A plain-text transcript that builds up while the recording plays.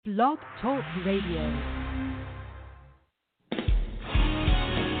Blog Talk Radio.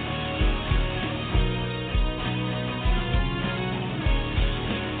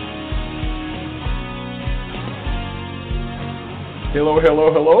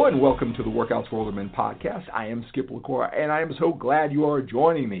 Hello, and welcome to the Workouts for Older Men podcast. I am Skip LaCour, and I am so glad you are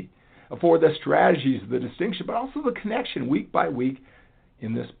joining me for the strategies, the distinction, but also the connection week by week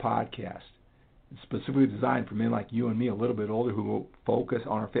in this podcast. It's specifically designed for men like you and me, a little bit older, who will focus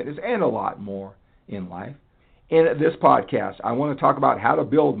on our fitness and a lot more in life. In this podcast, I want to talk about how to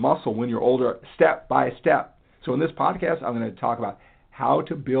build muscle when you're older, step by step. So in this podcast, I'm going to talk about how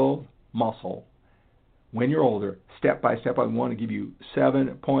to build muscle when you're older, step by step. I want to give you 7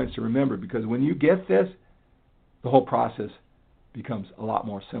 points to remember, because when you get this, the whole process becomes a lot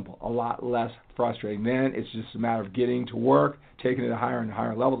more simple, a lot less frustrating. Then it's just a matter of getting to work, taking it to higher and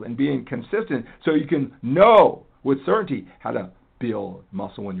higher levels, and being consistent so you can know with certainty how to build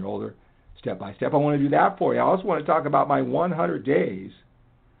muscle when you're older, step by step. I want to do that for you. I also want to talk about my 100 Days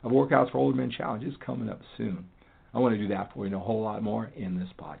of Workouts for Older Men Challenge. It's coming up soon. I want to do that for you and a whole lot more in this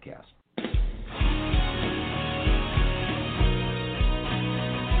podcast.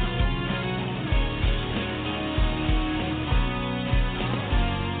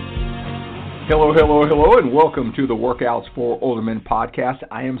 Hello, and welcome to the Workouts for Older Men podcast.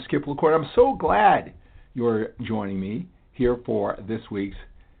 I am Skip LaCour. I'm so glad you're joining me here for this week's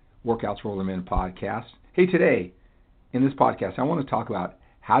Workouts for Older Men podcast. Hey, today in this podcast, I want to talk about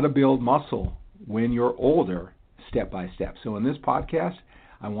how to build muscle when you're older, step by step. So in this podcast,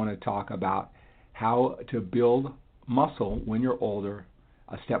 I want to talk about how to build muscle when you're older,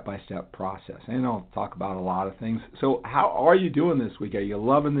 a step-by-step process. And I'll talk about a lot of things. So how are you doing this week? Are you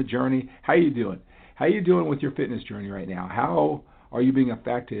loving the journey? How are you doing? How are you doing with your fitness journey right now? How are you being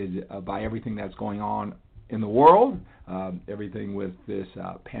affected by everything that's going on in the world, everything with this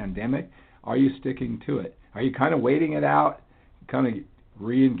pandemic? Are you sticking to it? Are you kind of waiting it out, kind of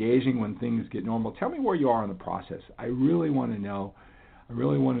re-engaging when things get normal? Tell me where you are in the process. I really want to know. I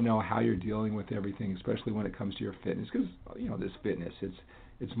really want to know how you're dealing with everything, especially when it comes to your fitness, because, this fitness,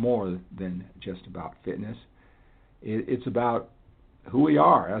 it's more than just about fitness. It's about who we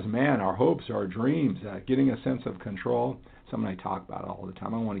are as a man, our hopes, our dreams, getting a sense of control, something I talk about all the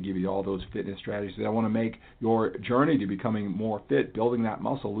time. I want to give you all those fitness strategies. I want to make your journey to becoming more fit, building that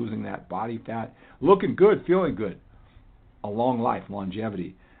muscle, losing that body fat, looking good, feeling good, a long life,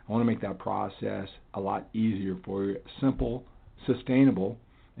 longevity. I want to make that process a lot easier for you, simple, sustainable,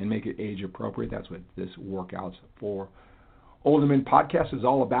 and make it age appropriate. That's what this Workouts for Older Men podcast is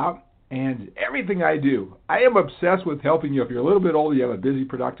all about. And everything I do, I am obsessed with helping you. If you're a little bit older, you have a busy,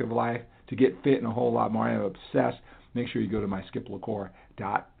 productive life, to get fit and a whole lot more. I am obsessed. Make sure you go to my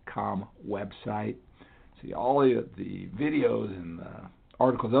skiplacour.com website. See all the videos and the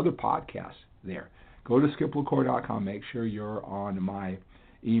articles, other podcasts there. Go to skiplacour.com. Make sure you're on my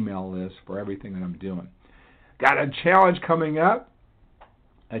email list for everything that I'm doing. Got a challenge coming up.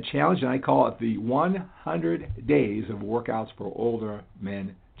 A challenge, and I call it the 100 Days of Workouts for Older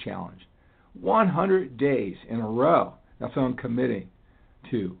Men Challenge. 100 days in a row. That's what I'm committing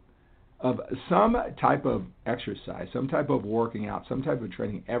to. Of some type of exercise, some type of working out, some type of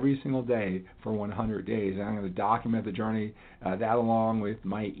training every single day for 100 days. And I'm going to document the journey, that along with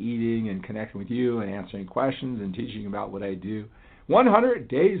my eating and connecting with you and answering questions and teaching about what I do. 100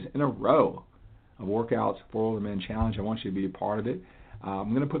 days in a row of Workouts for Older Men Challenge. I want you to be a part of it.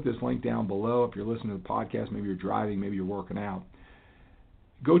 I'm going to put this link down below. If you're listening to the podcast, maybe you're driving, maybe you're working out.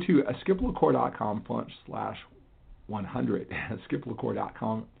 Go to skiplacour.com/100.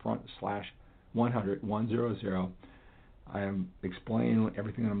 skiplacour.com/100. I am explaining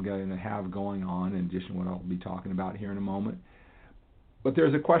everything that I'm going to have going on, in addition to what I'll be talking about here in a moment. But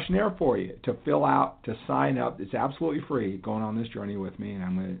there's a questionnaire for you to fill out, to sign up. It's absolutely free, going on this journey with me, and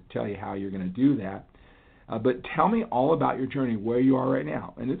I'm going to tell you how you're going to do that. But tell me all about your journey, where you are right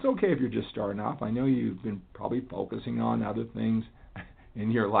now. And it's okay if you're just starting off. I know you've been probably focusing on other things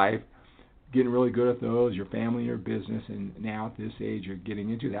in your life, getting really good at those, your family, your business, and now at this age you're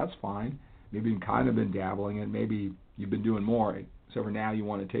getting into. That's fine. Maybe you've kind of been dabbling in. Maybe you've been doing more. So for now you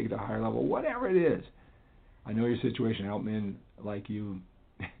want to take it to a higher level. Whatever it is. I know your situation. I help men like you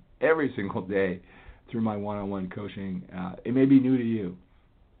every single day through my one-on-one coaching. It may be new to you.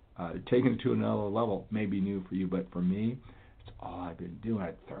 Taking it to another level may be new for you, but for me, it's all I've been doing. I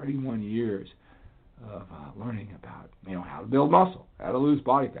had 31 years of learning about how to build muscle, how to lose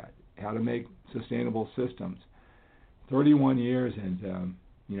body fat, how to make sustainable systems. 31 years, and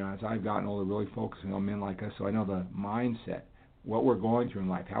as I've gotten older, really focusing on men like us, so I know the mindset, what we're going through in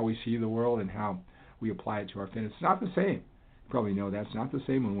life, how we see the world, and how we apply it to our fitness. It's not the same probably know that's not the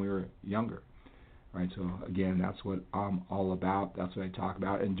same when we were younger. Right, so again, that's what I'm all about. That's what I talk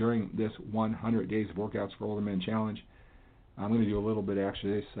about. And during this 100 Days of Workouts for Older Men Challenge, I'm going to do a little bit of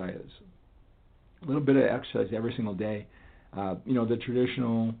exercise. A little bit of exercise every single day. The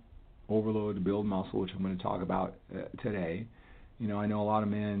traditional overload to build muscle, which I'm going to talk about today. I know a lot of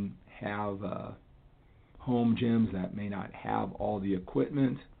men have home gyms that may not have all the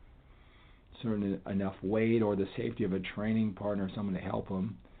equipment, certain enough weight, or the safety of a training partner, someone to help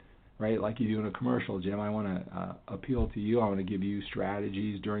them. Right, like you do in a commercial gym. I want to appeal to you. I want to give you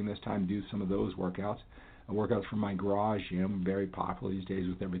strategies during this time to do some of those workouts. Workouts from my garage gym, very popular these days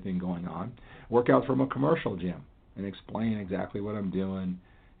with everything going on. Workouts from a commercial gym, and explain exactly what I'm doing,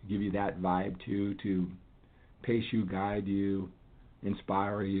 give you that vibe too, to pace you, guide you,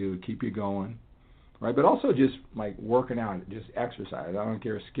 inspire you, keep you going. Right, but also just like working out, just exercise. I don't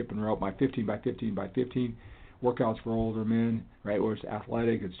care, skipping rope, my 15 by 15 by 15 workouts for older men, right, where it's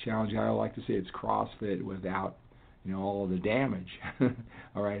athletic, it's challenging. I like to say it's CrossFit without, all of the damage.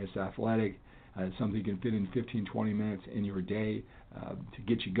 All right, it's athletic. It's something you can fit in 15, 20 minutes in your day to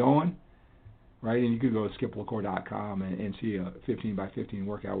get you going, right? And you can go to skiplacour.com and see a 15 by 15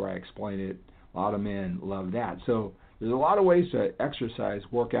 workout where I explain it. A lot of men love that. So there's a lot of ways to exercise,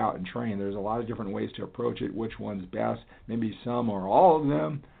 work out, and train. There's a lot of different ways to approach it, which one's best, maybe some or all of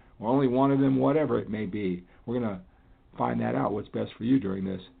them, or only one of them, whatever it may be. We're going to find that out, what's best for you during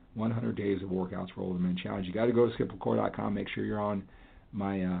this 100 Days of Workouts for Older Men Challenge. You got to go to skiplacour.com, make sure you're on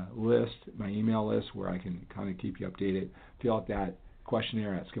my list, my email list, where I can kind of keep you updated. Fill out that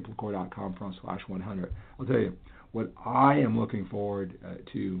questionnaire at skiplacour.com/100. I'll tell you what I am looking forward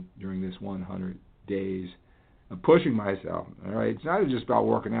to during this 100 days of pushing myself. All right, it's not just about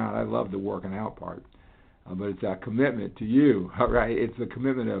working out. I love the working out part, but it's that commitment to you. All right, it's the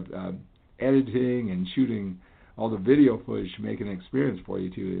commitment of editing and shooting all the video footage to make an experience for you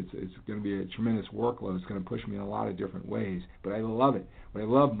too. It's going to be a tremendous workload. It's going to push me in a lot of different ways, but I love it. What I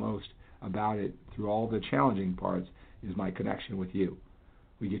love most about it, through all the challenging parts, is my connection with you.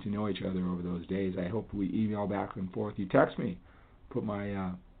 We get to know each other over those days. I hope we email back and forth. You text me, put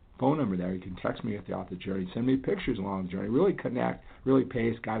my phone number there. You can text me throughout the journey. Send me pictures along the journey. Really connect, really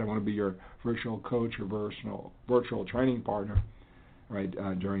pace. God, I want to be your virtual coach or virtual training partner. Right,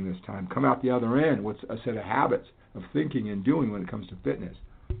 during this time. Come out the other end with a set of habits of thinking and doing when it comes to fitness.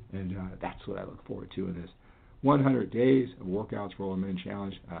 And that's what I look forward to in this 100 Days of Workouts for Older Men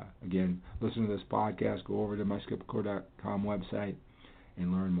Challenge. Again, listen to this podcast, go over to my skiplacour.com website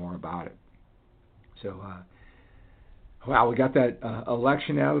and learn more about it. So, wow, we got that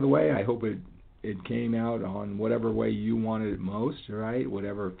election out of the way. I hope it came out on whatever way you wanted it most, right?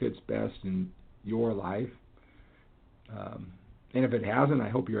 Whatever fits best in your life. And if it hasn't, I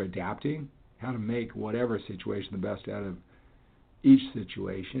hope you're adapting how to make whatever situation the best out of each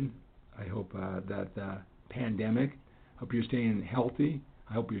situation. I hope that the pandemic, I hope you're staying healthy.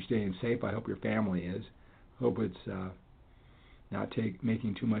 I hope you're staying safe. I hope your family is. I hope it's not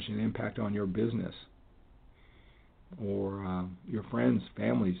making too much an impact on your business or your friends'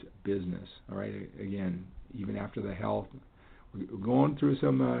 family's business. All right, again, even after the health, we're going through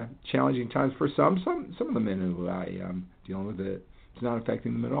some challenging times for some of the men who I am dealing with it. It's not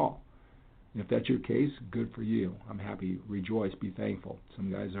affecting them at all. And if that's your case, good for you. I'm happy. Rejoice. Be thankful. Some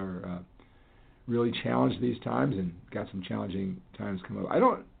guys are really challenged these times and got some challenging times come up.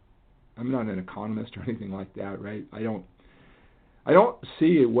 I'm not an economist or anything like that, right? I don't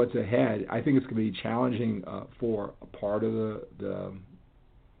see what's ahead. I think it's going to be challenging for a part of the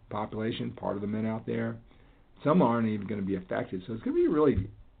population, part of the men out there. Some aren't even going to be affected. So it's going to be really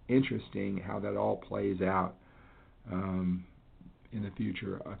interesting how that all plays out in the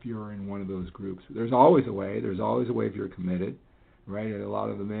future if you're in one of those groups. There's always a way. There's always a way if you're committed, right? And a lot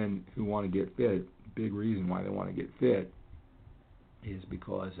of the men who want to get fit, big reason why they want to get fit is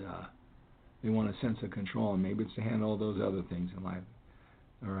because they want a sense of control, and maybe it's to handle those other things in life.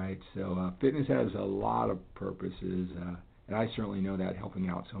 All right, so fitness has a lot of purposes, and I certainly know that, helping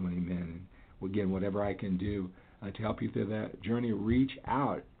out so many men. And again, whatever I can do to help you through that journey, reach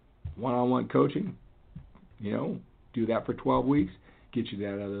out. One-on-one coaching, do that for 12 weeks, get you to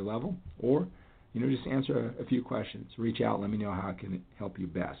that other level, or just answer a few questions. Reach out, let me know how I can help you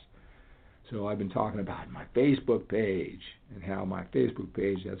best. So I've been talking about my Facebook page and how my Facebook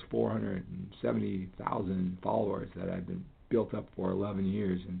page has 470,000 followers that I've been built up for 11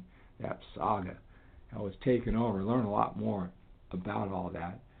 years, and that saga, how it's taken over. Learn a lot more about all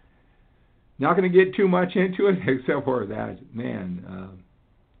that. Not going to get too much into it, except for that,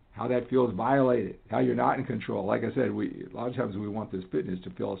 how that feels violated, how you're not in control. Like I said, a lot of times we want this fitness to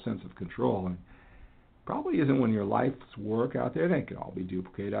feel a sense of control, and probably isn't one of your life's work out there. They could all be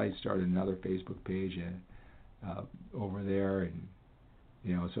duplicated. I started another Facebook page over there, and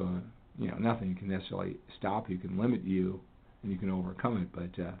so nothing can necessarily stop you, can limit you, and you can overcome it.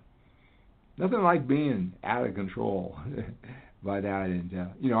 But nothing like being out of control by that. And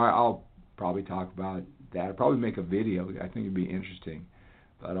I'll probably talk about that. I'll probably make a video. I think it'd be interesting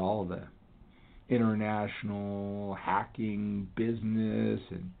about all the international hacking business,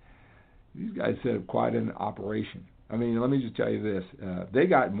 and these guys set up quite an operation. I mean, let me just tell you this: they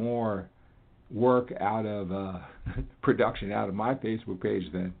got more work out of production out of my Facebook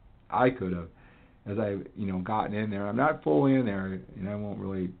page than I could have, as I've gotten in there. I'm not fully in there, and I won't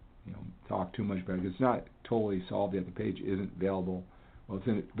really talk too much about it. It's not totally solved yet. The page isn't available. Well,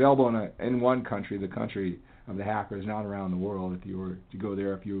 it's available in one country. The country of the hacker is not around the world. If you were to go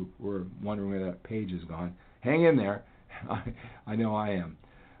there, if you were wondering where that page is gone, hang in there. I know I am.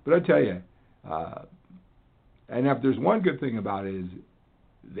 But I tell you, and if there's one good thing about it is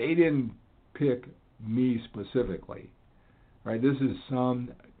they didn't pick me specifically, right? This is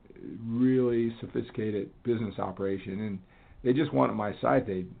some really sophisticated business operation, and they just wanted my site.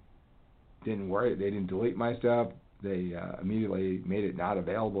 They didn't worry. They didn't delete my stuff. They immediately made it not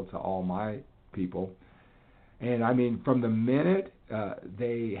available to all my people. And I mean, from the minute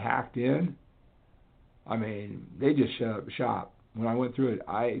they hacked in, I mean, they just shut up shop. When I went through it,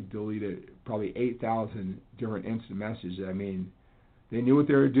 I deleted probably 8,000 different instant messages. I mean, they knew what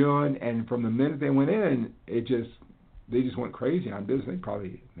they were doing, and from the minute they went in, they just went crazy on business. They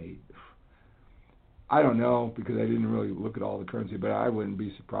probably made, I don't know, because I didn't really look at all the currency, but I wouldn't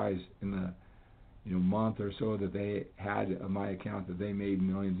be surprised in the month or so that they had on my account that they made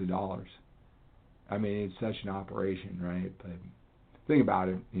millions of dollars. I mean, it's such an operation, right? But think about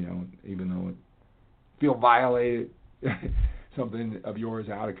it, even though it feel violated, something of yours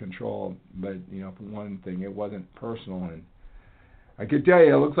out of control, but for one thing, it wasn't personal, and I could tell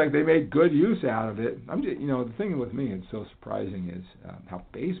you, it looks like they made good use out of it. I'm just, the thing with me, it's so surprising is how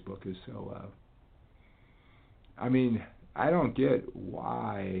Facebook is so. I mean, I don't get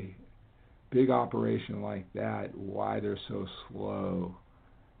why big operation like that, why they're so slow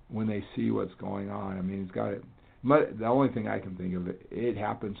when they see what's going on. I mean, the only thing I can think of, it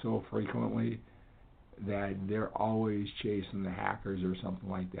happens so frequently that they're always chasing the hackers or something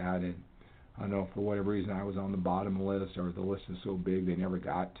like that. And I don't know, for whatever reason, I was on the bottom list, or the list is so big they never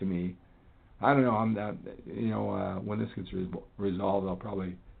got to me. I don't know. I'm not, when this gets resolved, I'll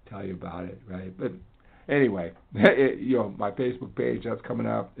probably tell you about it, right? But anyway, my Facebook page, that's coming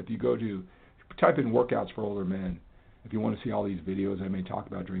up. If you type in Workouts for Older Men, if you want to see all these videos I may talk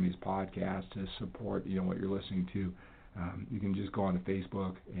about during these podcasts to support, what you're listening to, you can just go onto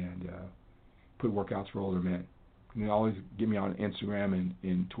Facebook and put Workouts for Older Men. You can always get me on Instagram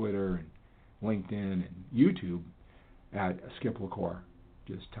and Twitter and LinkedIn and YouTube at Skip LaCour.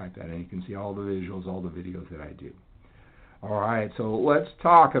 Just type that in. You can see all the visuals, all the videos that I do. All right, so let's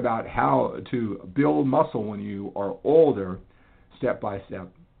talk about how to build muscle when you are older, step by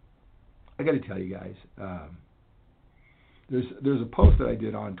step. I got to tell you guys, there's a post that I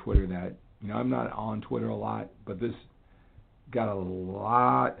did on Twitter that, I'm not on Twitter a lot, but this got a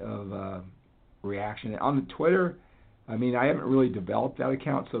lot of reaction. On Twitter, I mean, I haven't really developed that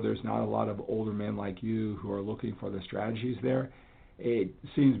account, so there's not a lot of older men like you who are looking for the strategies there. It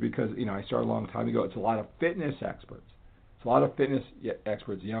seems because, I started a long time ago, it's a lot of fitness experts. It's a lot of fitness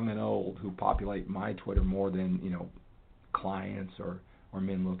experts, young and old, who populate my Twitter more than, clients or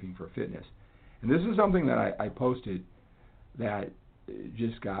men looking for fitness. And this is something that I posted that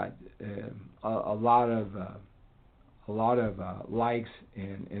just got a lot of likes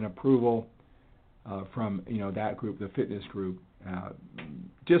and approval from that group, the fitness group,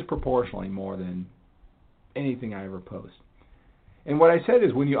 disproportionately more than anything I ever post. And what I said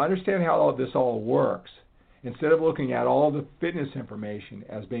is, when you understand how all this all works, instead of looking at all the fitness information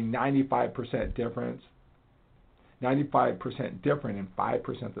as being 95% different and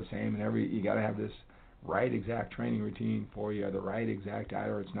 5% the same, and you got to have this right exact training routine for you, the right exact diet,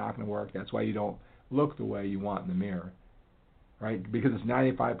 or it's not going to work. That's why you don't look the way you want in the mirror, right? Because it's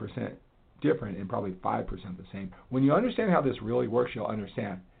 95% different and probably 5% the same. When you understand how this really works, you'll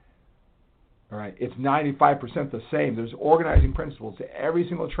understand. All right, it's 95% the same. There's organizing principles to every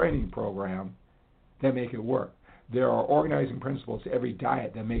single training program that make it work. There are organizing principles to every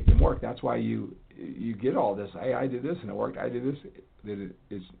diet that make them work. That's why you get all this. I did this and it worked. I did this,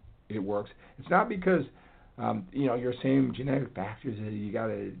 it works. It's not because your same genetic factors that you got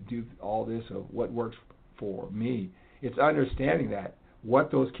to do all this of what works for me. It's understanding that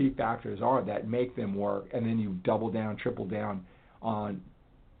what those key factors are that make them work, and then you double down, triple down on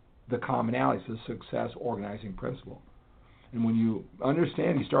the commonalities, the success organizing principle. And when you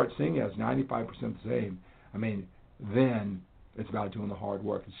understand, you start seeing it as 95% the same, then it's about doing the hard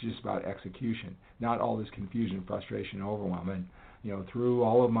work. It's just about execution, not all this confusion, frustration, and overwhelm. And, through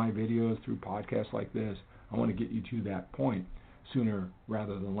all of my videos, through podcasts like this, I want to get you to that point sooner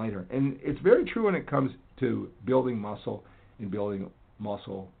rather than later. And it's very true when it comes to building muscle and building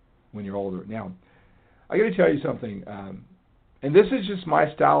muscle when you're older. Now, I got to tell you something, and this is just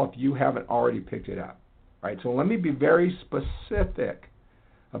my style if you haven't already picked it up. Right? So let me be very specific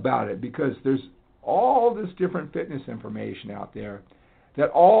about it, because there's all this different fitness information out there that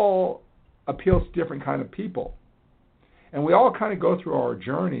all appeals to different kind of people. And we all kind of go through our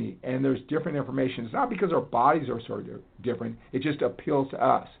journey, and there's different information. It's not because our bodies are sort of different. It just appeals to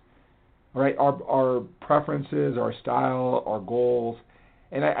us. All right? Our preferences, our style, our goals.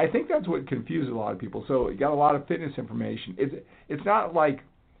 And I think that's what confuses a lot of people. So you got a lot of fitness information. It's not like,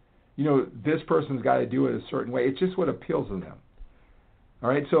 this person's got to do it a certain way. It's just what appeals to them. All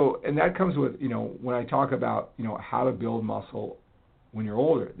right? So, and that comes with, when I talk about, how to build muscle when you're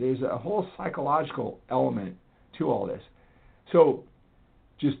older, there's a whole psychological element to all this. So,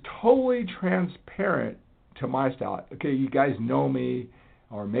 just totally transparent to my style. Okay, you guys know me,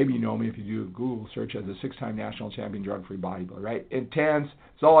 or maybe you know me if you do a Google search as a 6-time national champion drug-free bodybuilder, right? Intense.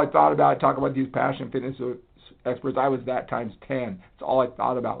 It's all I thought about. Talk about these passion fitness experts. I was that times 10. It's all I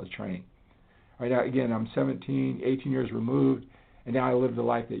thought about was training. Right now, again, I'm 17, 18 years removed, and now I live the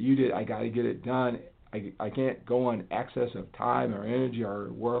life that you did. I got to get it done. I can't go on excess of time or energy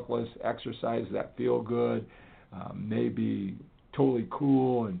or worthless exercise that feel good, maybe totally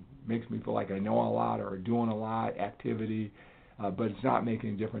cool and makes me feel like I know a lot or doing a lot, activity, but it's not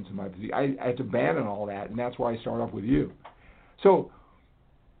making a difference in my physique. I have to abandon all that, and that's why I start off with you. So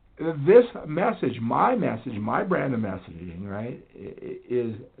this message, my brand of messaging, right,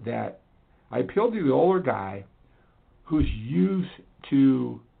 is that I appeal to the older guy who's used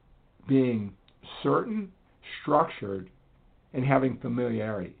to being certain, structured, and having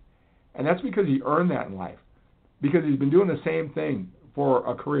familiarity. And that's because he earned that in life, because he's been doing the same thing for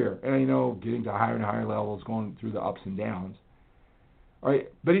a career. And getting to higher and higher levels, going through the ups and downs. All right,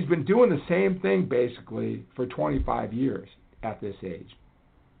 but he's been doing the same thing basically for 25 years at this age.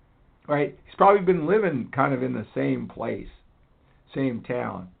 Right? He's probably been living kind of in the same place, same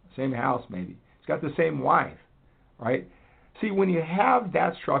town, same house maybe. He's got the same wife, right? See, when you have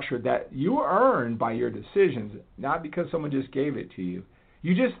that structure that you earn by your decisions, not because someone just gave it to you,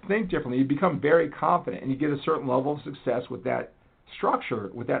 you just think differently. You become very confident, and you get a certain level of success with that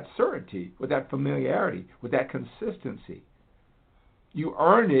structure, with that certainty, with that familiarity, with that consistency. You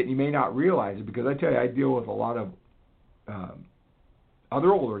earned it, and you may not realize it, because I tell you, I deal with a lot of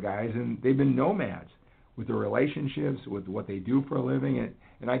other older guys, and they've been nomads with their relationships, with what they do for a living,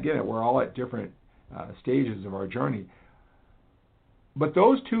 and I get it. We're all at different stages of our journey. But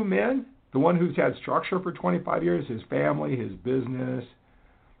those two men, the one who's had structure for 25 years, his family, his business,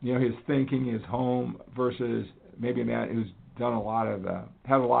 his thinking, his home, versus maybe a man who's done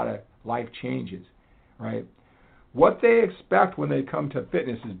had a lot of life changes, right? What they expect when they come to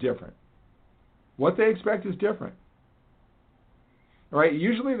fitness is different. What they expect is different. All right?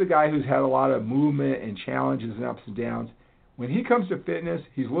 Usually the guy who's had a lot of movement and challenges and ups and downs, when he comes to fitness,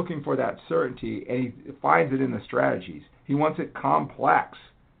 he's looking for that certainty, and he finds it in the strategies. He wants it complex.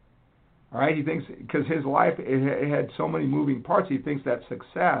 All right? He thinks, because his life it had so many moving parts, he thinks that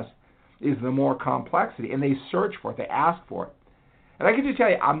success is the more complexity, and they search for it. They ask for it. And I can just tell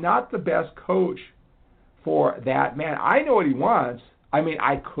you, I'm not the best coach for that man. I know what he wants.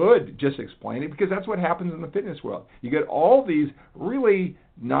 I could just explain it, because that's what happens in the fitness world. You get all these really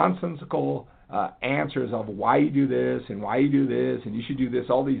nonsensical answers of why you do this and why you do this and you should do this,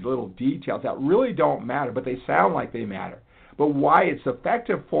 all these little details that really don't matter, but they sound like they matter. But why it's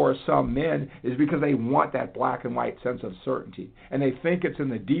effective for some men is because they want that black and white sense of certainty, and they think it's in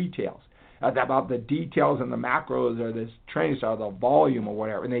the details, about the details and the macros or this training style, the volume or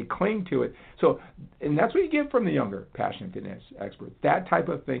whatever, and they cling to it. So, and that's what you get from the younger passion fitness experts. That type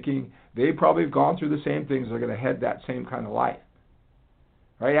of thinking, they probably have gone through the same things. They're going to head that same kind of life.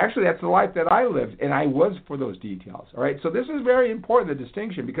 Right? Actually, that's the life that I lived, and I was for those details. All right? So this is very important, the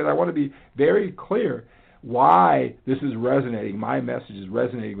distinction, because I want to be very clear why this is resonating. My message is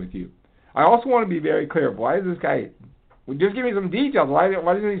resonating with you. I also want to be very clear. Why is this guy... Just give me some details. Why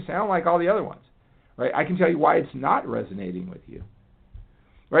doesn't he sound like all the other ones? Right? I can tell you why it's not resonating with you.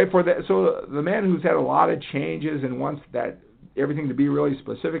 Right? So the man who's had a lot of changes and wants that everything to be really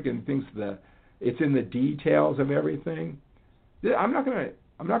specific and thinks it's in the details of everything, I'm not going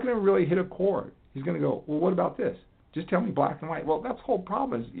to really hit a chord. He's going to go, well, what about this? Just tell me black and white. Well, that's the whole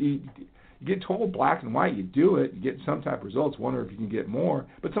problem. Is you get told black and white, you do it, you get some type of results, wonder if you can get more,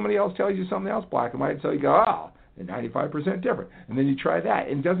 but somebody else tells you something else black and white, so you go, oh, they're 95% different. And then you try that,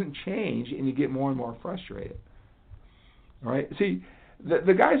 and it doesn't change, and you get more and more frustrated. All right? See,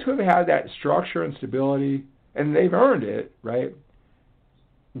 the guys who have had that structure and stability, and they've earned it, right,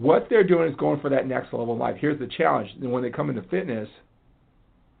 what they're doing is going for that next level in life. Here's the challenge. When they come into fitness,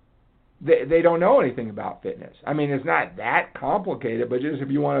 they don't know anything about fitness. I mean, it's not that complicated, but just if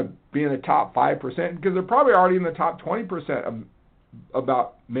you want to be in the top 5%, because they're probably already in the top 20%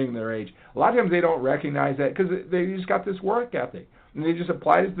 about men their age. A lot of times they don't recognize that because they just got this work ethic. And they just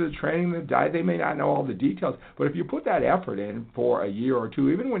apply it to the training, the diet. They may not know all the details. But if you put that effort in for a year or two,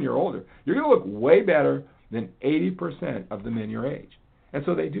 even when you're older, you're going to look way better than 80% of the men your age. And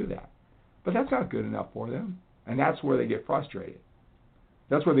so they do that. But that's not good enough for them. And that's where they get frustrated.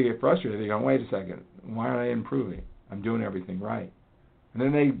 That's where they get frustrated. They go, wait a second, why aren't I improving? I'm doing everything right. And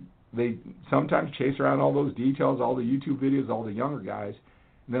then they sometimes chase around all those details, all the YouTube videos, all the younger guys,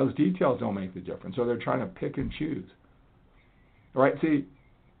 and those details don't make the difference. So they're trying to pick and choose. All right, see,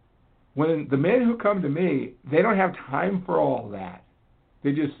 when the men who come to me, they don't have time for all that.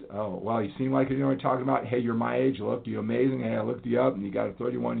 They just, oh, well, you seem like you know what I'm talking about. Hey, you're my age. Look, you're amazing. Hey, I looked you up, and you got a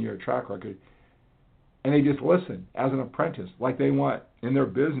 31-year track record. And they just listen as an apprentice, like they want in their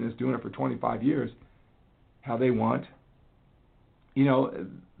business, doing it for 25 years, how they want, you know,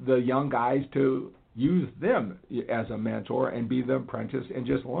 the young guys to use them as a mentor and be the apprentice and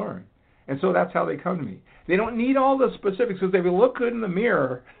just learn. And so that's how they come to me. They don't need all the specifics because if they look good in the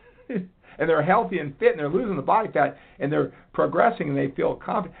mirror and they're healthy and fit and they're losing the body fat and they're progressing and they feel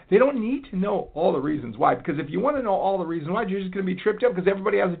confident, they don't need to know all the reasons why. Because if you want to know all the reasons why, you're just going to be tripped up because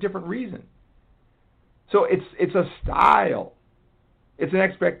everybody has a different reason. So it's a style. It's an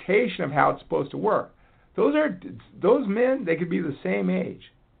expectation of how it's supposed to work. Those men, they could be the same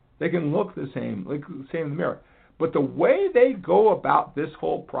age. They can look the same in the mirror. But the way they go about this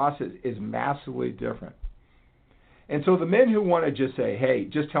whole process is massively different. And so the men who want to just say, hey,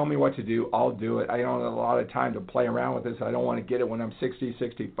 just tell me what to do, I'll do it. I don't have a lot of time to play around with this. I don't want to get it when I'm 60,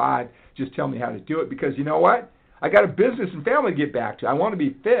 65. Just tell me how to do it because you know what? I got a business and family to get back to. I want to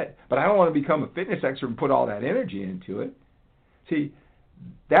be fit, but I don't want to become a fitness expert and put all that energy into it. See,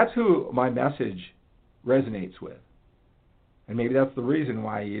 that's who my message resonates with. And maybe that's the reason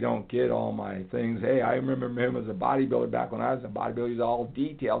why you don't get all my things. Hey, I remember him as a bodybuilder back when I was a bodybuilder. He's all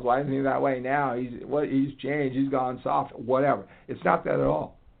details. Why isn't he that way now? He's changed. He's gone soft. Whatever. It's not that at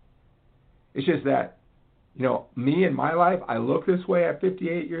all. It's just that, you know, me in my life, I look this way at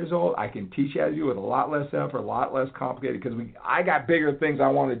 58 years old. I can teach you how to do it with a lot less effort, a lot less complicated because I got bigger things I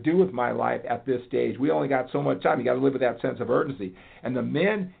want to do with my life at this stage. We only got so much time. You got to live with that sense of urgency. And the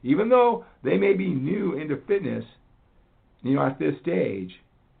men, even though they may be new into fitness, you know, at this stage,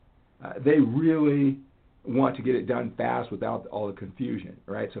 they really want to get it done fast without all the confusion,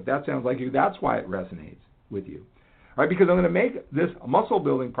 right? So if that sounds like you, that's why it resonates with you. All right, because I'm going to make this muscle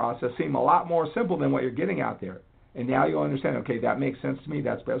building process seem a lot more simple than what you're getting out there. And now you'll understand, okay, that makes sense to me,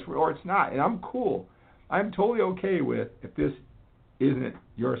 that's best for you, or it's not. And I'm cool. I'm totally okay with if this isn't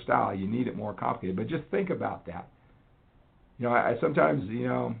your style, you need it more complicated. But just think about that. You know, I sometimes, you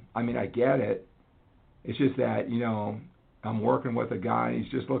know, I mean, I get it. It's just that, you know, I'm working with a guy and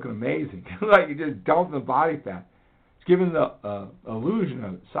he's just looking amazing. Like he just dumped the body fat. It's given the illusion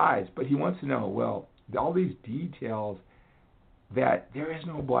of size, but he wants to know, well, all these details that there is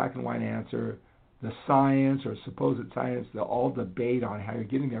no black and white answer, the science or supposed science, they'll all debate on how you're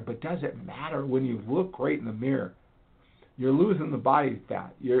getting there, but does it matter when you look great in the mirror? You're losing the body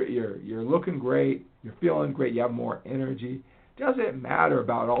fat. You're looking great. You're feeling great. You have more energy. Does it matter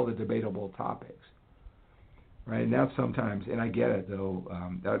about all the debatable topics? Right, and that's sometimes, and I get it though,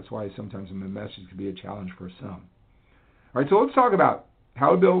 that's why sometimes the message can be a challenge for some. All right, so let's talk about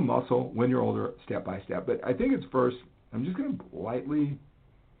how to build muscle when you're older, step by step. But I think it's first, I'm just going to lightly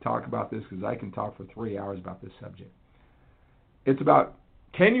talk about this because I can talk for 3 hours about this subject. It's about,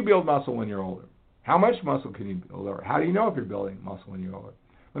 can you build muscle when you're older? How much muscle can you build? Or how do you know if you're building muscle when you're older?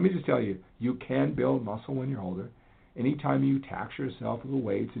 Let me just tell you, you can build muscle when you're older. Anytime you tax yourself with the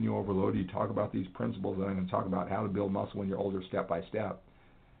weights and you overload, you talk about these principles that I'm going to talk about, how to build muscle when you're older step by step,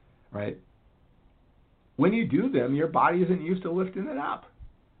 right? When you do them, your body isn't used to lifting it up.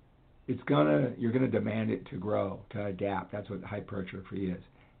 You're going to demand it to grow, to adapt. That's what hypertrophy is.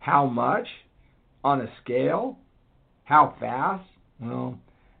 How much on a scale? How fast? Well,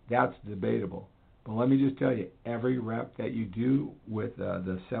 that's debatable. But let me just tell you, every rep that you do with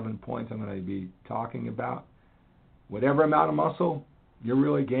the 7 points I'm going to be talking about, whatever amount of muscle you're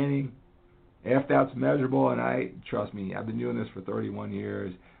really gaining, If that's measurable, and trust me, I've been doing this for 31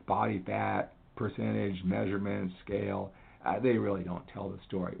 years, body fat, percentage, measurements, scale, they really don't tell the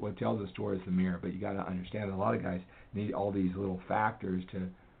story. What tells the story is the mirror, but you got to understand that a lot of guys need all these little factors to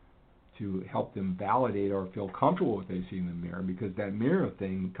help them validate or feel comfortable with what they see in the mirror, because that mirror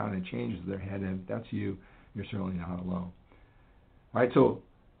thing kind of changes their head, and if that's you, you're certainly not alone. All right, so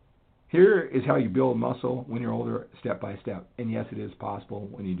here is how you build muscle when you're older, step by step. And yes, it is possible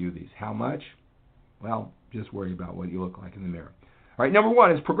when you do these. How much? Well, just worry about what you look like in the mirror. All right, number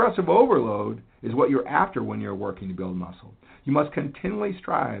one is progressive overload is what you're after when you're working to build muscle. You must continually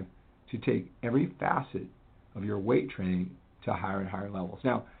strive to take every facet of your weight training to higher and higher levels.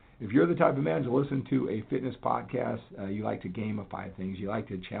 Now, if you're the type of man to listen to a fitness podcast, you like to gamify things, you like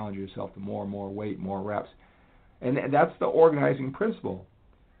to challenge yourself to more and more weight, more reps, and that's the organizing principle,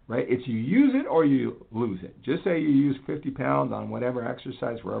 right? It's you use it or you lose it. Just say you use 50 pounds on whatever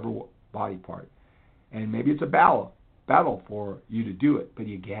exercise for every body part, and maybe it's a battle for you to do it, but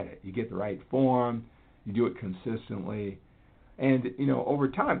you get it. You get the right form, you do it consistently, and over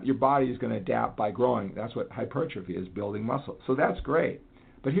time your body is going to adapt by growing. That's what hypertrophy is, building muscle. So that's great.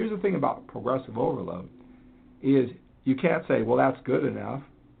 But here's the thing about progressive overload is you can't say, well, that's good enough.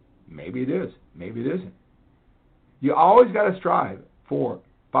 Maybe it is. Maybe it isn't. You always got to strive for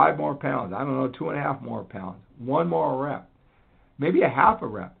 5 more pounds. I don't know, 2.5 more pounds. 1 more rep. Maybe a half a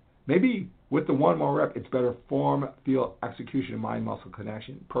rep. Maybe with the 1 more rep, it's better form, feel, execution, and mind-muscle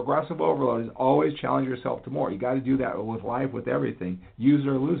connection. Progressive overload is always challenge yourself to more. You got to do that with life, with everything. Use it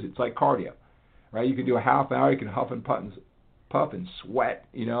or lose it. It's like cardio, right? You can do a half hour. You can huff and puff and sweat,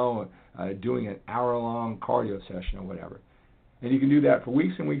 doing an hour-long cardio session or whatever. And you can do that for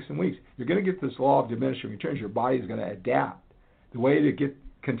weeks and weeks and weeks. You're going to get this law of diminishing returns. Your body is going to adapt. The way to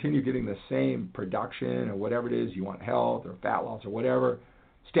continue getting the same production or whatever it is you want, health or fat loss or whatever,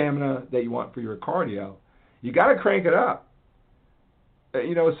 stamina that you want for your cardio, you got to crank it up.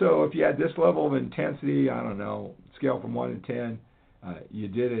 So if you had this level of intensity, I don't know, scale from 1 to 10, you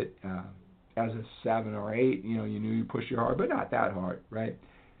did it as a 7 or 8, you knew you pushed your hard, but not that hard, right?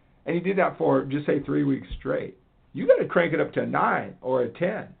 And you did that for, just say, 3 weeks straight. You got to crank it up to a 9 or a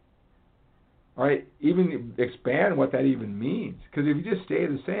 10. All right, even expand what that even means. Because if you just stay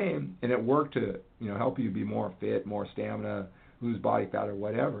the same and it worked to, help you be more fit, more stamina, lose body fat or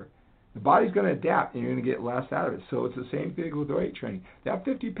whatever, the body's going to adapt and you're going to get less out of it. So it's the same thing with weight training. That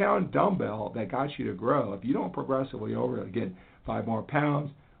 50-pound dumbbell that got you to grow, if you don't progressively over, again, 5 more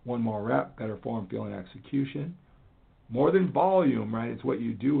pounds, 1 more rep, better form, feel, and execution. More than volume, right? It's what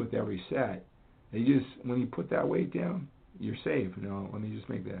you do with every set. When you put that weight down, you're safe. Let me just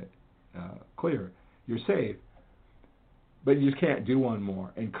make that clear. You're safe. But you just can't do 1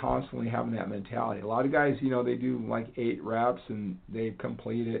 more and constantly having that mentality. A lot of guys, they do like 8 reps and they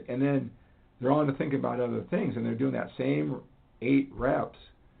complete it, and then they're on to think about other things, and they're doing that same 8 reps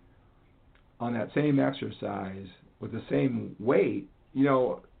on that same exercise with the same weight.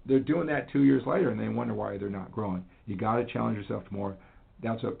 They're doing that 2 years later, and they wonder why they're not growing. You got to challenge yourself more.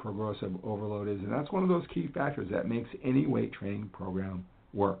 That's what progressive overload is, and that's one of those key factors that makes any weight training program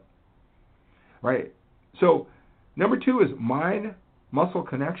work. Right? So, number 2 is mind-muscle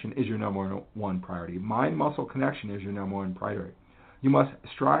connection is your number 1 priority. Mind-muscle connection is your number 1 priority. You must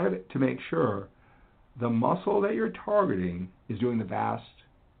strive to make sure the muscle that you're targeting is doing the vast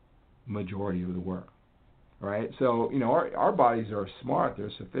majority of the work. Right? So, our bodies are smart.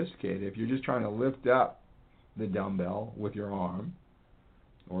 They're sophisticated. If you're just trying to lift up the dumbbell with your arm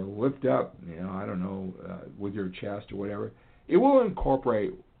or lift up, with your chest or whatever, it will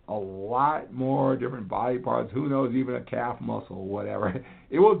incorporate a lot more different body parts. Who knows, even a calf muscle, whatever.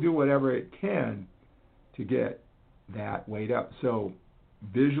 It will do whatever it can to get that weight up. So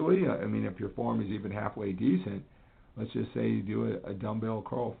visually, if your form is even halfway decent, let's just say you do a dumbbell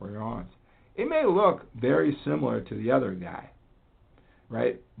curl for your arms. It may look very similar to the other guy,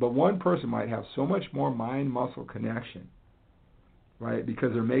 right? But one person might have so much more mind-muscle connection, right?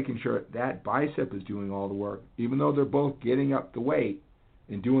 Because they're making sure that bicep is doing all the work, even though they're both getting up the weight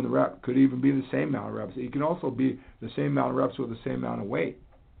and doing the rep. Could even be the same amount of reps. It can also be the same amount of reps with the same amount of weight.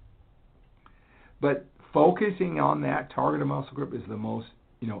 But focusing on that targeted muscle group is the most,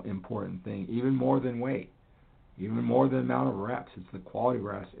 important thing, even more than weight. Even more than the amount of reps. It's the quality of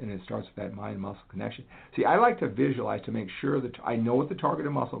reps, and it starts with that mind-muscle connection. See, I like to visualize to make sure that I know what the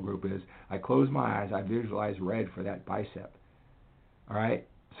targeted muscle group is. I close my eyes. I visualize red for that bicep. All right?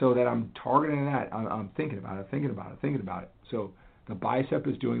 So that I'm targeting that. I'm thinking about it. So the bicep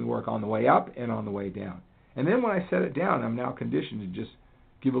is doing the work on the way up and on the way down. And then when I set it down, I'm now conditioned to just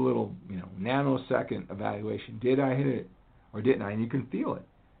give a little, nanosecond evaluation. Did I hit it or didn't I? And you can feel it.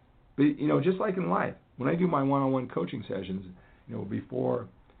 But, just like in life, when I do my one-on-one coaching sessions, before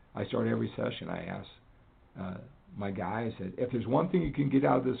I start every session, I ask my guy, I said, if there's one thing you can get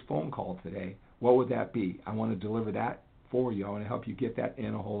out of this phone call today, what would that be? I want to deliver that for you. I want to help you get that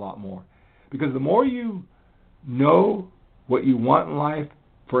in a whole lot more. Because the more you know what you want in life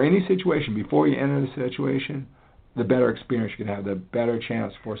for any situation before you enter the situation, the better experience you can have, the better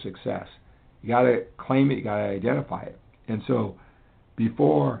chance for success. You got to claim it, you got to identify it. And so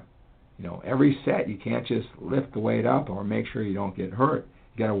before, every set, you can't just lift the weight up or make sure you don't get hurt.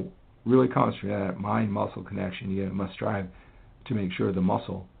 You got to really concentrate on that mind-muscle connection. You must strive to make sure the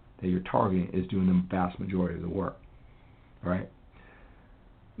muscle that you're targeting is doing the vast majority of the work. All right.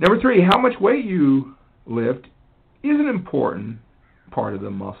 Number 3, how much weight you lift is an important part of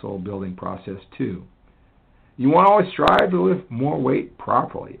the muscle building process too. You want to always strive to lift more weight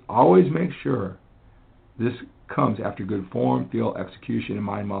properly. Always make sure this comes after good form, feel, execution, and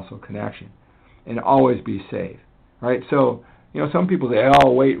mind-muscle connection. And always be safe. All right. So, some people say,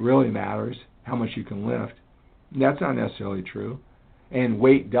 weight really matters, how much you can lift. That's not necessarily true. And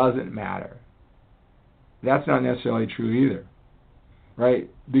weight doesn't matter. That's not necessarily true either. Right?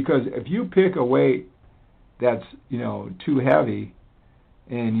 Because if you pick a weight that's, too heavy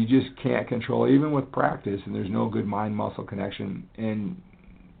and you just can't control it, even with practice, and there's no good mind-muscle connection, and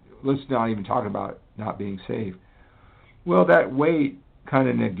let's not even talk about not being safe, well, that weight kind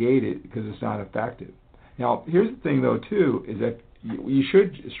of negate it because it's not effective. Now, here's the thing, though, too, is that you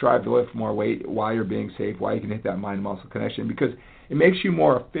should strive to lift more weight while you're being safe, while you can hit that mind-muscle connection, because it makes you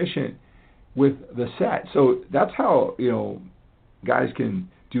more efficient with the set. So that's how, guys can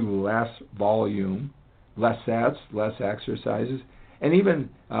do less volume, less sets, less exercises, and even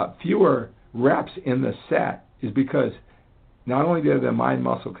fewer reps in the set is because not only do they have the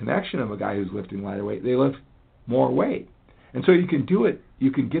mind-muscle connection of a guy who's lifting lighter weight, they lift more weight. And so you can do it, you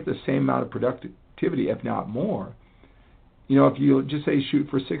can get the same amount of productivity, if not more. If you just say shoot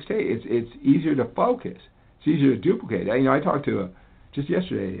for 6 to 8, it's easier to focus. It's easier to duplicate. I talked to, just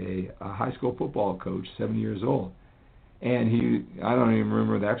yesterday, a high school football coach, 7 years old. And I don't even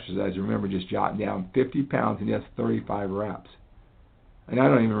remember the exercise. I remember just jotting down 50 pounds and he has 35 reps. And I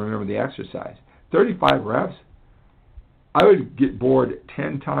don't even remember the exercise. 35 reps, I would get bored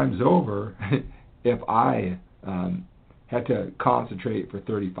 10 times over if I had to concentrate for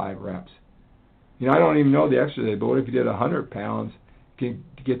 35 reps. I don't even know the exercise, but what if you did 100 pounds, you can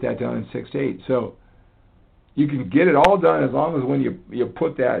get that done in 6 to 8. So you can get it all done as long as when you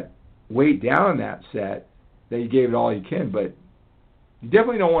put that weight down in that set, that you gave it all you can. But you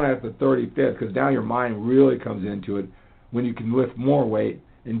definitely don't want to have the 35th, because now your mind really comes into it when you can lift more weight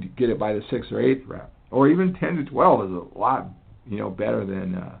and get it by the 6th or 8th rep. Or even 10 to 12 is a lot, better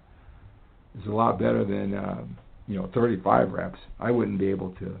than 35 reps. I wouldn't be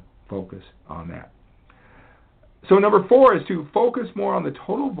able to focus on that. So number 4 is to focus more on the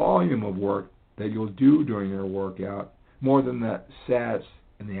total volume of work that you'll do during your workout, more than the sets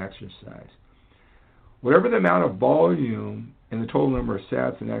and the exercise. Whatever the amount of volume and the total number of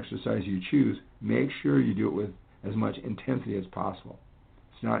sets and exercise you choose, make sure you do it with as much intensity as possible.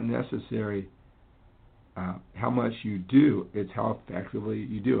 It's not necessary how much you do, it's how effectively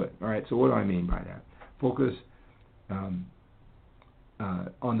you do it. All right, so what do I mean by that? Focus on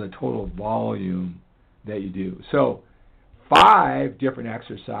the total volume that you do. So 5 different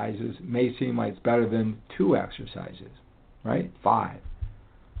exercises may seem like it's better than 2 exercises, right? 5.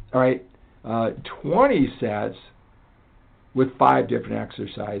 All right, 20 sets with 5 different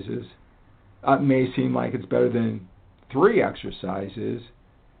exercises may seem like it's better than 3 exercises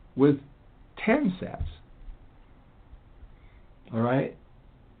with 10 sets. All right?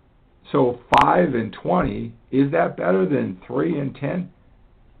 So 5 and 20, is that better than 3 and 10?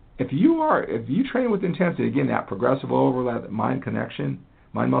 If you train with intensity, again, that progressive overlap,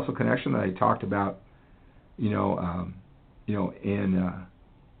 mind-muscle connection that I talked about, and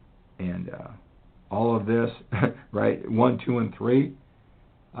all of this, right? 1, 2, and 3.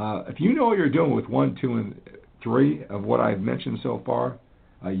 If you know what you're doing with 1, 2, and 3 of what I've mentioned so far,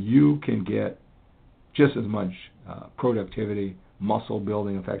 you can get just as much productivity, muscle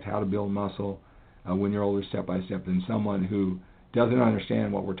building, in fact, how to build muscle when you're older step by step than someone who doesn't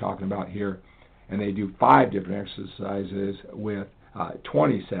understand what we're talking about here, and they do 5 different exercises with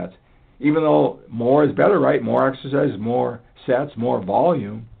 20 sets. Even though more is better, right? More exercises, more sets, more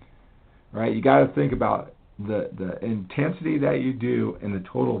volume, right? You got to think about the intensity that you do and the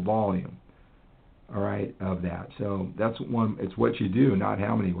total volume, all right, of that. So that's one. It's what you do, not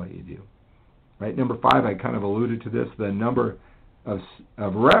how many what you do, right? Number 5, I kind of alluded to this. The number of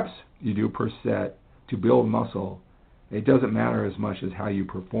reps you do per set to build muscle it doesn't matter as much as how you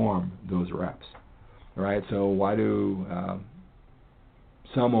perform those reps. All right, so why do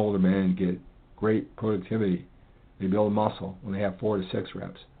some older men get great productivity? They build muscle when they have 4 to 6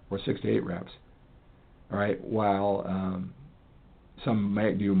 reps or 6 to 8 reps. All right, while some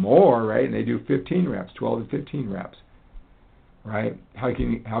might do more, right, and they do 15 reps, 12 to 15 reps. Right? How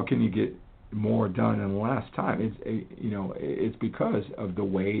can you get more done in less time? It's because of the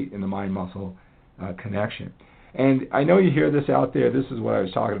weight and the mind-muscle connection. And I know you hear this out there. This is what I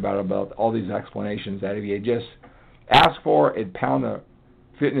was talking about all these explanations that if you just ask for it, pound a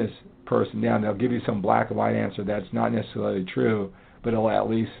fitness person down, they'll give you some black and white answer that's not necessarily true, but it'll at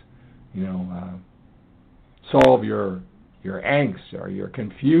least, solve your angst or your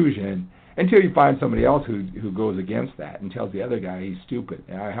confusion until you find somebody else who goes against that and tells the other guy he's stupid.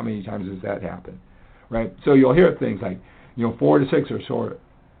 How many times does that happen? Right? So you'll hear things like, 4 to 6 or sort of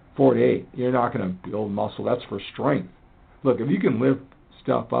 4 to 8. You're not going to build muscle. That's for strength. Look, if you can lift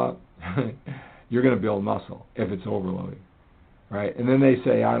stuff up, you're going to build muscle if it's overloading. Right? And then they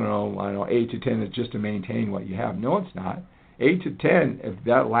say, I don't know, 8 to 10 is just to maintain what you have. No, it's not. 8 to 10, if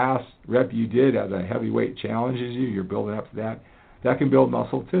that last rep you did as a heavyweight challenges you, you're building up to that can build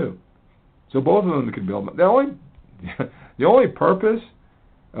muscle too. So both of them can build muscle. The only purpose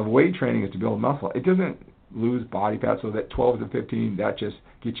of weight training is to build muscle. It doesn't lose body fat, so that 12 to 15, that just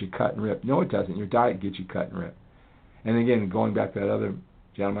gets you cut and ripped. No, it doesn't. Your diet gets you cut and ripped. And again, going back to that other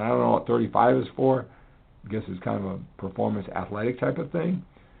gentleman, I don't know what 35 is for. I guess it's kind of a performance athletic type of thing.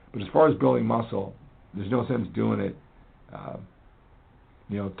 But as far as building muscle, there's no sense doing it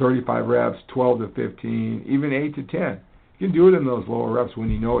 35 reps, 12 to 15, even 8 to 10. You can do it in those lower reps when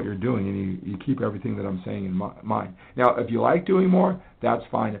you know what you're doing and you keep everything that I'm saying in mind. Now, if you like doing more, that's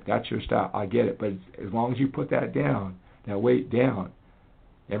fine. If that's your style, I get it. But as long as you put that down, that weight down,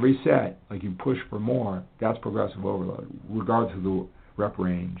 every set, like you push for more, that's progressive overload, regardless of the rep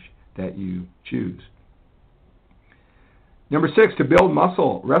range that you choose. Number 6, to build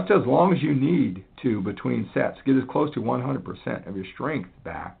muscle, rest as long as you need to between sets. Get as close to 100% of your strength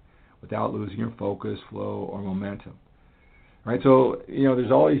back without losing your focus, flow, or momentum. Right, so,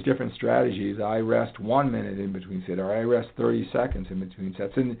 there's all these different strategies. I rest 1 minute in between sets, or I rest 30 seconds in between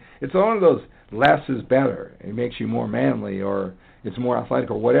sets. And it's one of those less is better. It makes you more manly, or it's more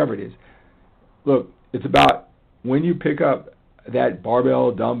athletic, or whatever it is. Look, it's about when you pick up that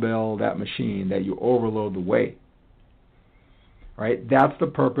barbell, dumbbell, that machine, that you overload the weight. Right? That's the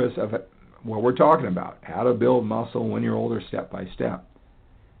purpose of what we're talking about, how to build muscle when you're older step by step.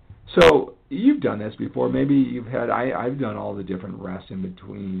 So you've done this before. Maybe you've had, I've done all the different rests in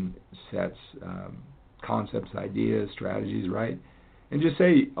between sets, concepts, ideas, strategies, right? And just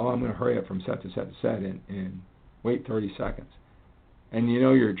say, I'm going to hurry up from set to set to set and wait 30 seconds. And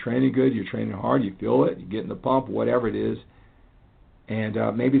you're training good, you're training hard, you feel it, you get in the pump, whatever it is,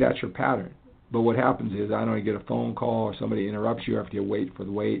 and maybe that's your pattern. But what happens is, you get a phone call or somebody interrupts you after you wait for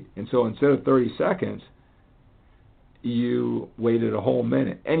the wait. And so instead of 30 seconds, you waited a whole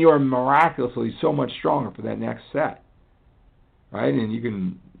minute. And you are miraculously so much stronger for that next set. Right? And you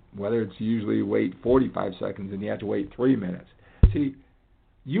can, whether it's usually wait 45 seconds and you have to wait 3 minutes. See,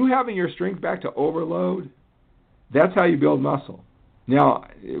 you having your strength back to overload, that's how you build muscle. Now,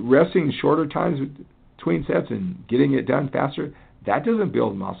 resting shorter times between sets and getting it done faster, that doesn't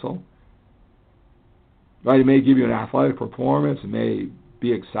build muscle. Right, it may give you an athletic performance. It may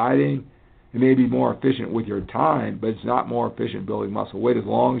be exciting. It may be more efficient with your time, but it's not more efficient building muscle. Wait as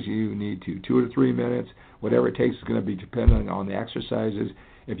long as you need to. 2 to 3 minutes, whatever it takes is going to be dependent on the exercises,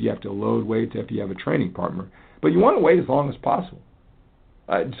 if you have to load weights, if you have a training partner. But you want to wait as long as possible.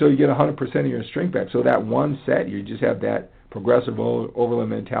 So you get 100% of your strength back. So that one set, you just have that progressive overload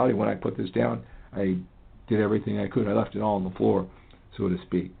mentality. When I put this down, I did everything I could. I left it all on the floor, so to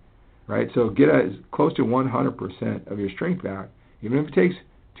speak. Right, so get as close to 100% of your strength back, even if it takes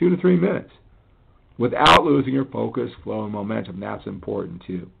 2 to 3 minutes, without losing your focus, flow, and momentum. That's important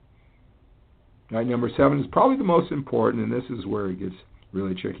too. Right, number 7 is probably the most important, and this is where it gets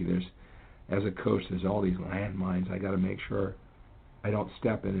really tricky. As a coach, there's all these landmines. I got to make sure I don't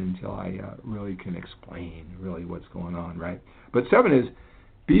step in until I really can explain really what's going on. Right, but 7 is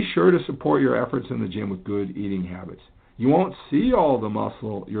be sure to support your efforts in the gym with good eating habits. You won't see all the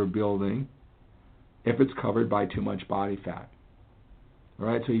muscle you're building if it's covered by too much body fat. All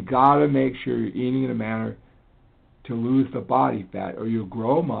right, so you got to make sure you're eating in a manner to lose the body fat, or you'll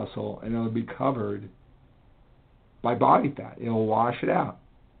grow muscle and it'll be covered by body fat. It'll wash it out.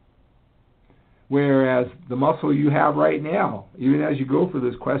 Whereas the muscle you have right now, even as you go for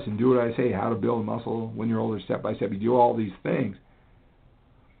this question, do what I say, how to build muscle when you're older step by step, you do all these things.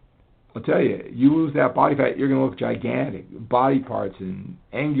 I'll tell you, you lose that body fat, you're going to look gigantic. Body parts and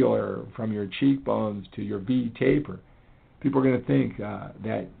angular from your cheekbones to your V taper. People are going to think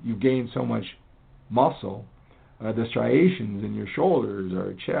that you've gained so much muscle, the striations in your shoulders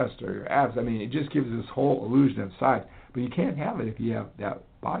or chest or your abs. I mean, it just gives this whole illusion of size. But you can't have it if you have that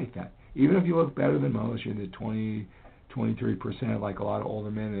body fat. Even if you look better than most, you're in the 20, 23%, like a lot of older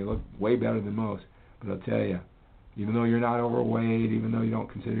men, they look way better than most. But I'll tell you, even though you're not overweight, even though you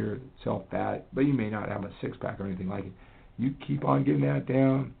don't consider yourself fat, but you may not have a six-pack or anything like it, you keep on getting that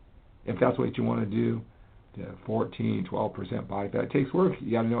down, if that's what you want to do, to 14, 12% body fat. It takes work.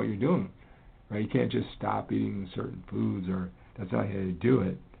 You got to know what you're doing, right? You can't just stop eating certain foods, or that's not how you do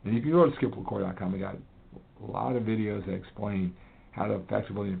it. And you can go to skiplacore.com. We got a lot of videos that explain how to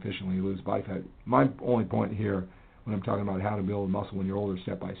effectively and efficiently lose body fat. My only point here, when I'm talking about how to build muscle when you're older,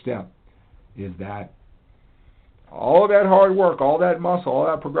 step by step, is that all of that hard work, all that muscle, all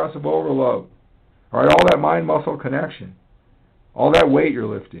that progressive overload, all right, all that mind-muscle connection, all that weight you're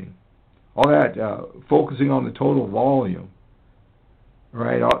lifting, all that focusing on the total volume,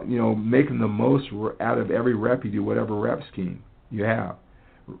 right? Making the most out of every rep you do, whatever rep scheme you have,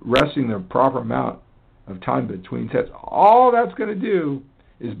 resting the proper amount of time between sets. All that's going to do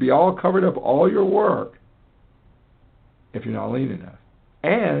is be all covered up, all your work, if you're not lean enough.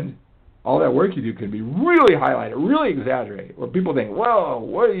 And all that work you do can be really highlighted, really exaggerated, where people think, whoa,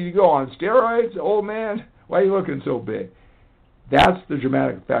 what do you go on steroids, old man? Why are you looking so big? That's the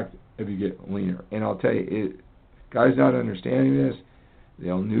dramatic effect if you get leaner. And I'll tell you, guys not understanding this,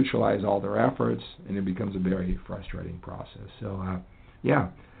 they'll neutralize all their efforts, and it becomes a very frustrating process. So, yeah,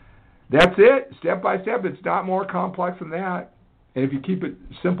 that's it, step by step. It's not more complex than that. And if you keep it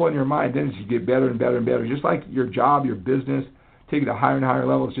simple in your mind, then as you get better and better and better, just like your job, your business, take it to higher and higher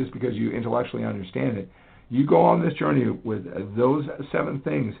levels just because you intellectually understand it. You go on this journey with those 7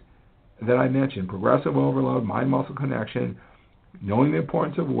 things that I mentioned: progressive overload, mind-muscle connection, knowing the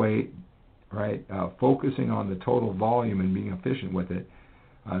importance of weight, right? Focusing on the total volume and being efficient with it,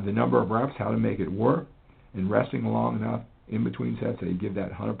 the number of reps, how to make it work, and resting long enough in between sets that you give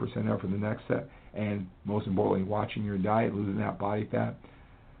that 100% effort for the next set, and most importantly, watching your diet, losing that body fat.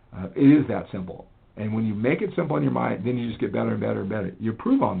 It is that simple. And when you make it simple in your mind, then you just get better and better and better. You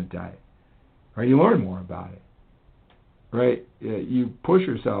improve on the diet, right? You learn more about it, right? You push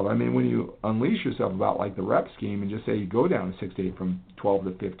yourself. I mean, when you unleash yourself about like the rep scheme and just say you go down to 6 to 8 from 12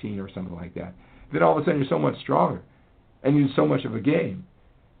 to 15 or something like that, then all of a sudden you're so much stronger and you're so much of a game.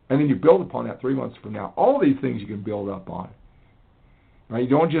 And then you build upon that 3 months from now. All these things you can build up on, right? You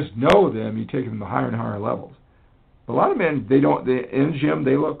don't just know them, you take them to higher and higher levels. But a lot of men, in the gym,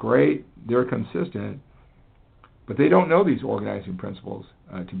 they look great, they're consistent, but they don't know these organizing principles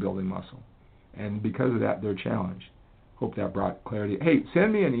to building muscle. And because of that, they're challenged. Hope that brought clarity. Hey,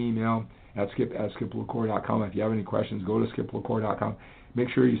 send me an email at skiplacore.com. If you have any questions, go to skiplacore.com. Make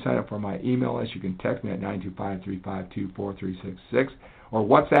sure you sign up for my email list. You can text me at 925-352-4366 or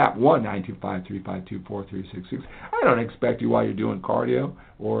WhatsApp 1-925-352-4366. I don't expect you while you're doing cardio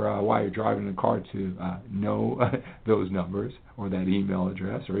or while you're driving the car to know those numbers or that email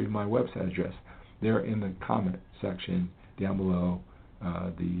address or even my website address. They're in the comment section down below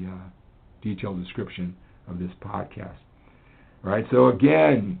the detailed description of this podcast. All right, so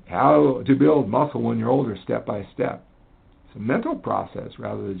again, how to build muscle when you're older, step by step. It's a mental process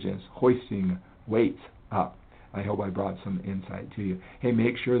rather than just hoisting weights up. I hope I brought some insight to you. Hey,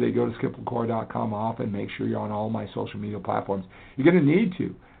 make sure they go to skiplacore.com often. Make sure you're on all my social media platforms. You're going to need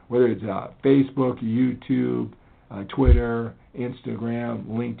to, whether it's Facebook, YouTube, Twitter, Instagram,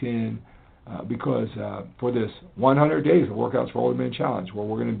 LinkedIn, because for this 100 days of Workouts for Older Men Challenge, where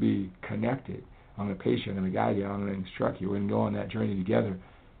we're going to be connected, I'm going to pace you, I'm going to guide you, I'm going to instruct you. We're going to go on that journey together.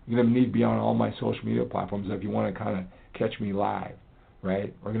 You're going to need to be on all my social media platforms if you want to kind of catch me live,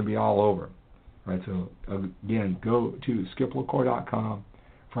 right? We're going to be all over. Right, so again, go to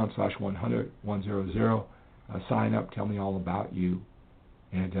skiplacore.com/100. Sign up, tell me all about you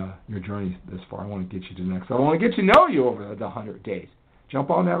and your journey this far. I want to get you to the next level. I want to get to know you over the 100 days.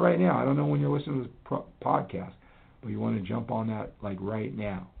 Jump on that right now. I don't know when you're listening to this podcast, but you want to jump on that like right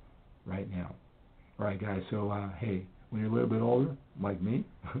now. Right now. All right, guys, so hey, when you're a little bit older, like me,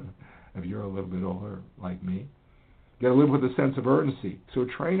 if you're a little bit older, like me, you got to live with a sense of urgency. So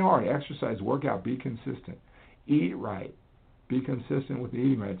train hard, exercise, work out, be consistent. Eat right. Be consistent with the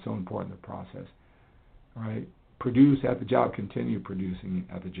eating right. It's so important, the process. All right? Produce at the job. Continue producing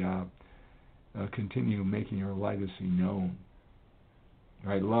at the job. Continue making your legacy known.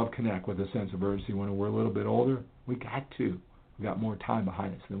 All right? Love, connect with a sense of urgency. When we're a little bit older, we got more time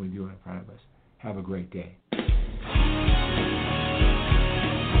behind us than we do in front of us. Have a great day.